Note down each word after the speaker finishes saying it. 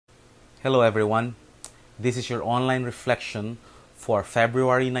Hello everyone. This is your online reflection for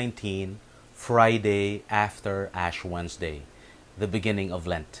February 19, Friday after Ash Wednesday, the beginning of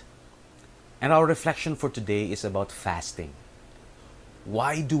Lent. And our reflection for today is about fasting.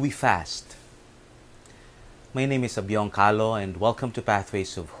 Why do we fast? My name is Abiong Kalo and welcome to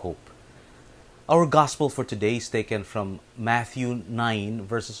Pathways of Hope. Our gospel for today is taken from Matthew 9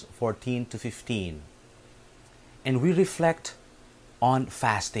 verses 14 to 15. And we reflect on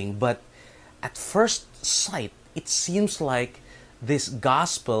fasting, but at first sight, it seems like this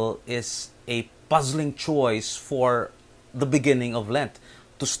gospel is a puzzling choice for the beginning of Lent,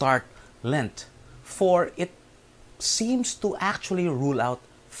 to start Lent, for it seems to actually rule out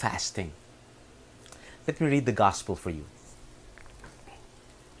fasting. Let me read the gospel for you.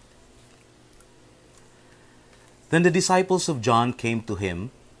 Then the disciples of John came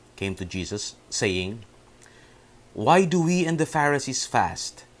to Jesus, saying, "Why do we and the Pharisees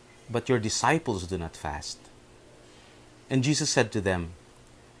fast, but your disciples do not fast?" And Jesus said to them,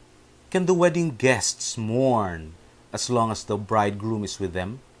 "Can the wedding guests mourn as long as the bridegroom is with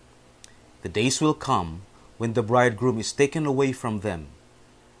them? The days will come when the bridegroom is taken away from them,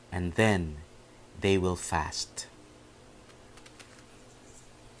 and then they will fast."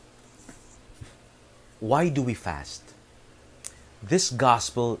 Why do we fast? This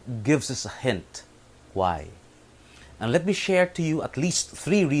gospel gives us a hint why. And let me share to you at least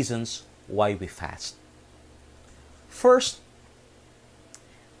 3 reasons why we fast. First,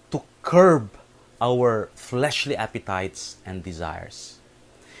 to curb our fleshly appetites and desires.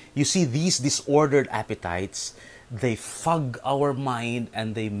 You see, these disordered appetites, they fog our mind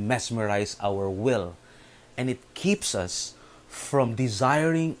and they mesmerize our will. And it keeps us from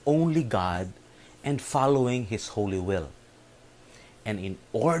desiring only God and following His holy will. And in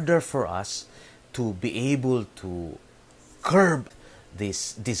order for us to be able to curb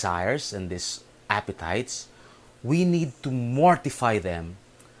these desires and these appetites, we need to mortify them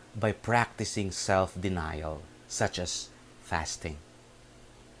by practicing self-denial, such as fasting.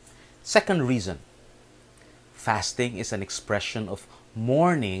 Second reason, fasting is an expression of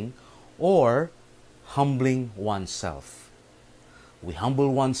mourning or humbling oneself. We humble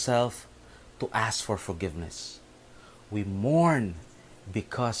oneself to ask for forgiveness. We mourn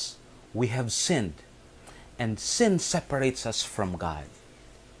because we have sinned, and sin separates us from God.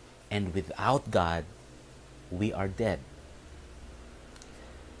 And without God, we are dead.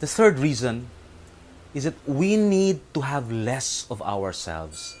 The third reason is that we need to have less of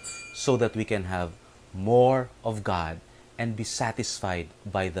ourselves so that we can have more of God and be satisfied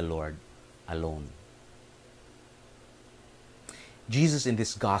by the Lord alone. Jesus in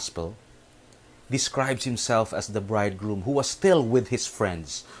this gospel describes himself as the bridegroom who was still with his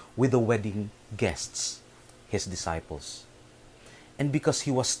friends, with the wedding guests, his disciples. And because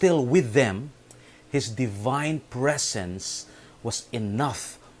he was still with them, his divine presence was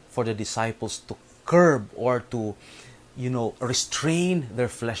enough for the disciples to curb or to, restrain their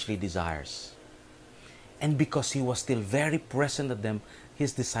fleshly desires. And because he was still very present at them,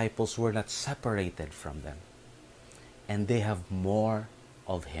 his disciples were not separated from them. And they have more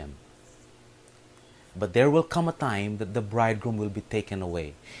of him. But there will come a time that the bridegroom will be taken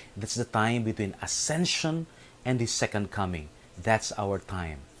away. That's the time between ascension and his second coming. That's our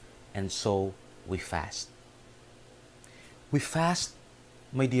time. And so we fast. We fast,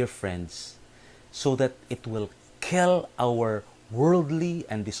 my dear friends, so that it will kill our worldly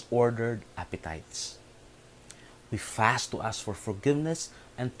and disordered appetites. We fast to ask for forgiveness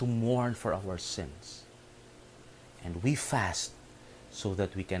and to mourn for our sins. And we fast so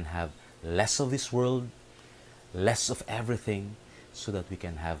that we can have less of this world, less of everything, so that we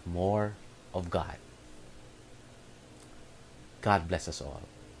can have more of God. God bless us all.